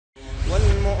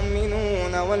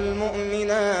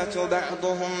والمؤمنات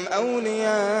بعضهم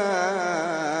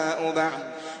أولياء بعض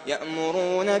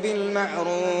يأمرون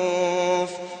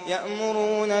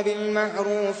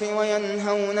بالمعروف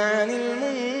وينهون عن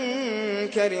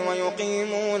المنكر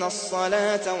ويقيمون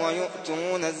الصلاة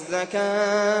ويؤتون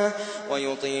الزكاة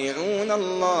ويطيعون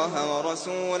الله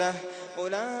ورسوله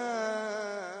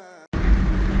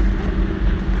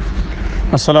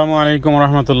আসসালামু আলাইকুম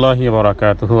রহমতুল্লাহি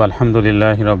বারাকাতুহু।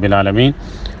 আলহামদুলিল্লাহ রব্বিল আলামিন।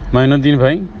 মাইনুদ্দিন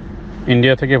ভাই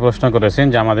ইন্ডিয়া থেকে প্রশ্ন করেছেন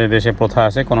যে আমাদের দেশে প্রথা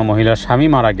আছে কোনো মহিলার স্বামী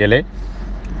মারা গেলে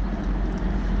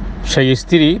সেই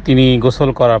স্ত্রী তিনি গোসল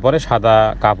করার পরে সাদা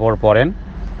কাপড় পরেন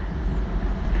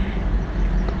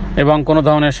এবং কোনো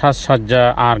ধরনের সাজসজ্জা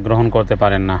আর গ্রহণ করতে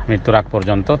পারেন না মৃত্যুর আগ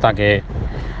পর্যন্ত। তাকে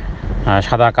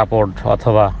সাদা কাপড়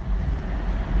অথবা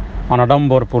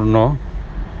অনাডম্বরপূর্ণ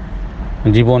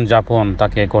জীবনযাপন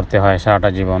তাকে করতে হয় সারাটা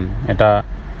জীবন। এটা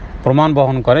প্রমাণ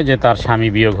বহন করে যে তার স্বামী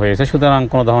বিয়োগ হয়েছে, সুতরাং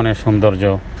কোনো ধরনের সৌন্দর্য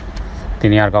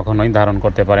তিনি আর কখনোই ধারণ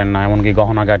করতে পারেন না। এমনকি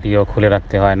গহনাগাটিও খুলে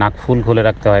রাখতে হয়, নাক ফুল খুলে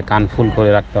রাখতে হয়, কান ফুল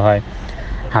খুলে রাখতে হয়,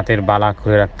 হাতের বালা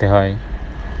খুলে রাখতে হয়,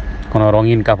 কোনো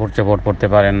রঙিন কাপড় চোপড় পরতে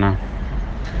পারেন না।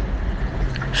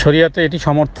 শরীয়তে এটি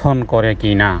সমর্থন করে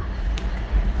কি না?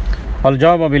 আল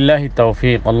জাওয়াবু বিল্লাহি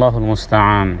তাওফিক, আল্লাহুল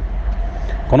মুস্তাআন।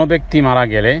 কোনো ব্যক্তি মারা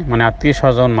গেলে, মানে আত্মীয়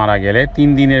স্বজন মারা গেলে 3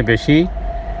 দিনের বেশি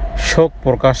শোক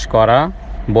প্রকাশ করা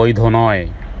বৈধ নয়।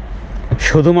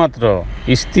 শুধুমাত্র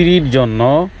স্ত্রীর জন্য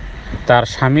তার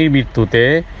স্বামীর মৃত্যুতে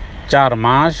 4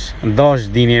 মাস 10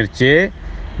 দিনের চেয়ে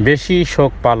বেশি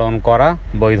শোক পালন করা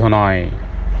বৈধ নয়।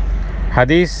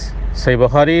 হাদিস সহিহ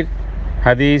বুখারীর,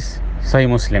 হাদিস সহিহ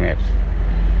মুসলিমের।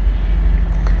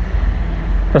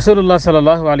 রাসূলুল্লাহ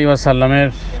সাল্লাল্লাহু আলাইহি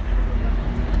ওয়াসাল্লামের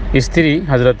স্ত্রী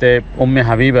হযরতে উম্মে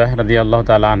হাবিবা রাদিয়াল্লাহু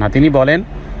তাআলা আনহা তিনি বলেন,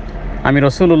 আমি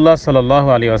রাসূলুল্লাহ সাল্লাল্লাহু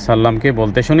আলাইহি ওয়াসাল্লামকে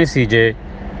বলতে শুনেছি যে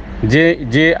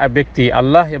যে ব্যক্তি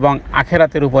আল্লাহ এবং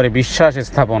আখিরাতের উপরে বিশ্বাস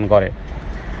স্থাপন করে।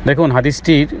 দেখুন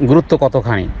হাদিসটির গুরুত্ব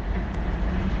কতখানি।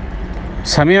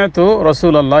 সামিআতু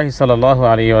রাসূলুল্লাহ সাল্লাল্লাহু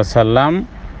আলাইহি ওয়াসাল্লাম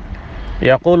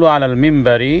ইয়াকুলু আলাল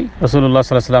মিম্বারি, রাসূলুল্লাহ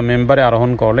সাল্লাল্লাহু আলাইহি ওয়াসাল্লাম মিম্বারে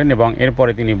আরোহণ করলেন এবং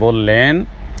এরপরে তিনি বললেন,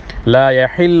 লা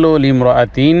ইয়াহিল্লু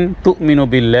লিমরাআতিন তুমিনু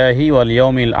বিল্লাহি ওয়াল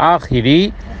ইয়াউমিল আখিরি,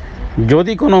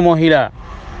 যদি কোনো মহিলা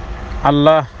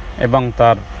আল্লাহ এবং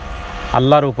তার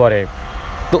আল্লাহর উপরে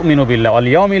তুমিনু বিল্লাহ ওয়াল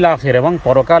ইয়াউমিল আখির এবং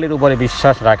পরকালের উপরে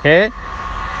বিশ্বাস রাখে,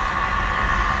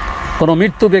 কোনো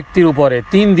মৃত্যু ব্যক্তির উপরে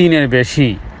 3 দিনের বেশি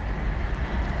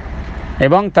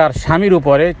এবং তার স্বামীর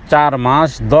উপরে 4 মাস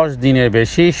 10 দিনের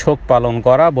বেশি শোক পালন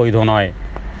করা বৈধ নয়।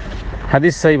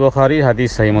 হাদিস সহিহ বুখারী, হাদিস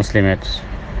সহিহ মুসলিমের।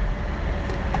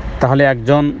 তাহলে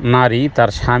একজন নারী তার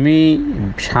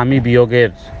স্বামী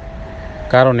বিয়োগের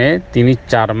কারণে তিনি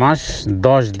 4 মাস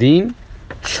 10 দিন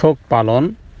শোক পালন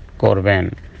করবেন।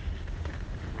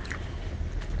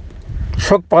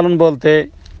 শোক পালন বলতে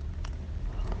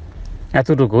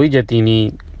এতটুকুই যে তিনি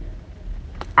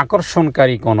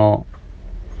আকর্ষণকারী কোনো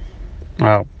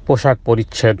পোশাক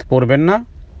পরিচ্ছদ পরবেন না,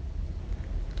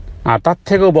 আর তার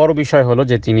থেকেও বড় বিষয় হলো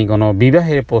যে তিনি কোনো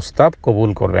বিবাহের প্রস্তাব কবুল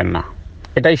করবেন না।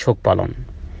 এটাই শোক পালন।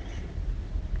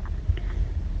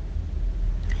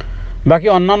 বাকি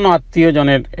অন্যান্য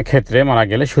আত্মীয়জনের ক্ষেত্রে মারা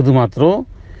গেলে শুধুমাত্র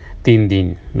 3 দিন।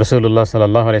 রাসূলুল্লাহ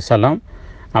সাল্লাল্লাহু আলাইহি সাল্লাম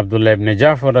আব্দুল্লাহ ইবনে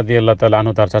জাফর রাদিয়াল্লাহু তাআলা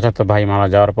আনহু তার চাচাতো ভাই মারা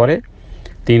যাওয়ার পরে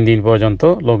 3 দিন পর্যন্ত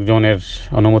লোকজনের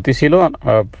অনুমতি ছিল।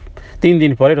 3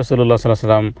 দিন পরে রাসূলুল্লাহ সাল্লাল্লাহু আলাইহি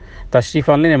সাল্লাম তাশরিফ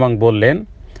আনলেন এবং বললেন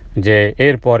যে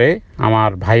এরপরে আমার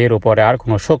ভাইয়ের উপরে আর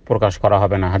কোনো শোক প্রকাশ করা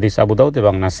হবে না। হাদিস আবু দাউদ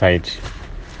এবং নাসাঈ।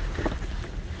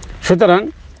 সুতরাং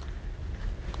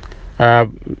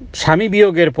স্বামী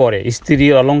বিয়োগের পরে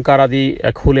স্ত্রীর অলঙ্কার আদি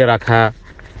খুলে রাখা,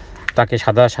 তাকে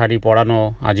সাদা শাড়ি পরানো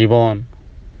আজীবন,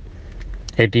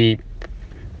 এটি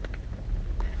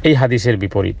এই হাদিসের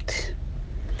বিপরীত।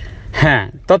 হ্যাঁ,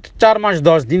 তত 4 মাস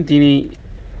 10 দিন তিনি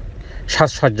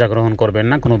সাজসজ্জা গ্রহণ করবেন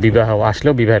না, কোনো বিবাহ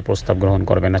আসলেও বিবাহের প্রস্তাব গ্রহণ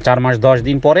করবেন না। 4 মাস 10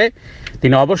 দিন পরে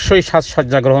তিনি অবশ্যই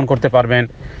সাজসজ্জা গ্রহণ করতে পারবেন।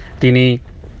 তিনি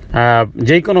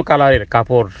যেই কোনো কালারের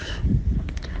কাপড়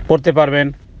পরতে পারবেন,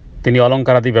 তিনি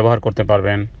অলঙ্কার আদি ব্যবহার করতে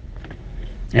পারবেন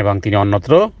এবং তিনি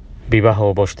অন্যত্র বিবাহ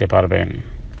বসতে পারবেন।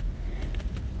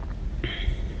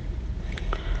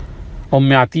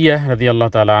 উম্মে আতিয়া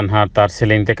রাদিয়াল্লাহু তাআলা আনহা তার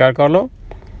ছেলে ইন্তেকাল করলো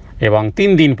এবং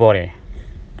 3 দিন পরে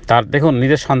তার, দেখুন,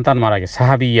 নিজের সন্তান মারা গেছে,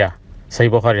 সাহাবিয়া,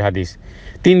 সহিহ বুখারীর হাদিস।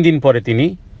 3 দিন পরে তিনি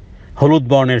হলুদ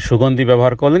বর্ণের সুগন্ধি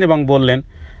ব্যবহার করলেন এবং বললেন,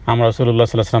 আমরা রাসূলুল্লাহ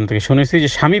সাল্লাল্লাহু আলাইহি ওয়াসাল্লাম থেকে শুনেছি যে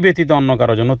স্বামী ব্যতীত অন্য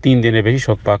কারোর জন্য 3 দিনের বেশি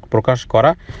শোক প্রকাশ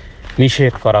করা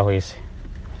নিষেধ করা হয়েছে।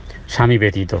 স্বামী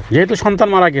ব্যতীত, যেহেতু সন্তান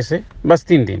মারা গেছে, বাস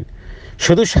 3 দিন।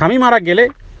 শুধু স্বামী মারা গেলে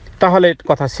তাহলে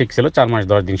কথা শিখছিল 4 মাস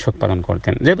 10 দিন শোক পালন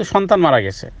করতেন, যেহেতু সন্তান মারা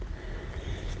গেছে।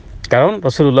 কারণ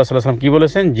রাসূলুল্লাহ সাল্লাল্লাহু আলাইহি ওয়াসাল্লাম কি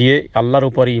বলেছেন, যে আল্লাহর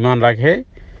উপর ঈমান রাখে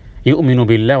ইউমিনু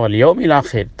বিল্লাহি ওয়াল ইয়াউমিল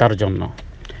আখির, তার জন্য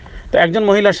তো একজন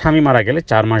মহিলার স্বামী মারা গেলে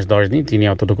 4 মাস 10 দিন তিনি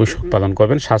অতটুকু শোক পালন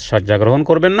করবেন, সাজসজ্জা গ্রহণ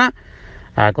করবেন না,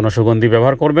 কোনো সুগন্ধি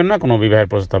ব্যবহার করবেন না, কোনো বিবাহের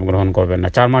প্রস্তাব গ্রহণ করবেন না।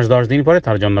 4 মাস 10 দিন পরে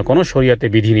তার জন্য কোনো শরীয়তে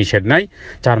বিধি নিষেধ নাই।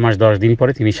 4 মাস 10 দিন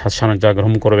পরে তিনি সাজসজ্জা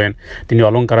গ্রহণ করবেন, তিনি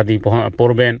অলঙ্কারাদি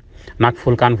পরবেন,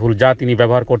 নাকফুল কানফুল যা তিনি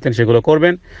ব্যবহার করতেন সেগুলো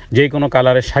করবেন, যে কোনো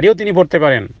কালারের শাড়িও তিনি পরতে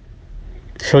পারেন।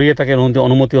 শরীয়ত তাকে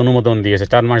অনুমোদন দিয়েছে।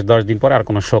 4 মাস 10 দিন পরে আর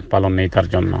কোনো শোক পালন নেই তার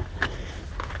জন্য।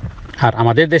 আর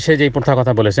আমাদের দেশে যে প্রথার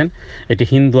কথা বলেছেন, এটি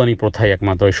হিন্দুয়ানি প্রথাই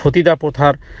একমাত্র। ওই সতীদাহ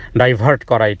প্রথার ডাইভার্ট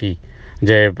করা এটি,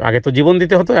 যে আগে তো জীবন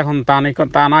দিতে হতো, এখন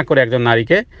তা না করে একজন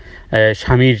নারীকে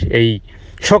স্বামীর এই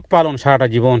শোক পালন, সারাটা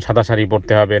জীবন সাদা শাড়ি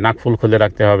পরতে হবে, নাকফুল খুলে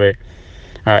রাখতে হবে,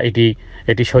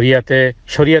 এটি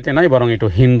শরিয়াতে নয়, বরং একটু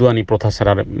হিন্দুয়ানি প্রথা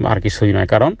ছাড়া আর কিছুই নয়।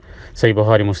 কারণ সেই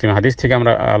বুখারী মুসলিম হাদিস থেকে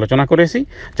আমরা আলোচনা করেছি,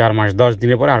 4 মাস 10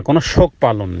 দিনের পরে আর কোনো শোক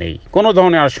পালন নেই, কোনো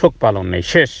ধরনের আর শোক পালন নেই,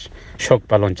 শেষ শোক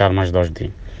পালন 4 মাস 10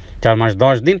 দিন। 4 মাস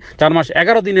 10 দিন, 4 মাস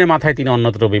 11 দিনের মাথায় তিনি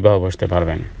অন্যত্র বিবাহ বসতে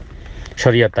পারবেন,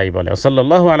 শরিয়ত তাই বলে।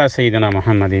 সাল্লাল্লাহু আলা সাইয়্যিদিনা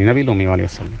মুহাম্মাদিন নবিল উম্মি ওয়া আলিহি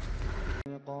ওয়াসাল্লাম।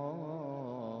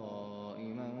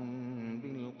 قائما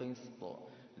بالقسط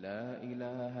لا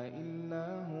إله إلا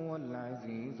هو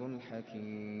العزيز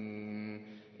الحكيم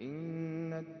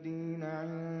إن الدين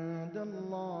عند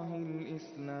الله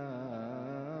الإسلام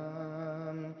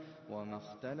وما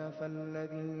اختلف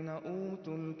الذين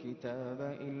أوتوا الكتاب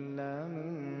إلا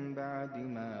من بعد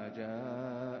ما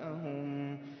جاءهم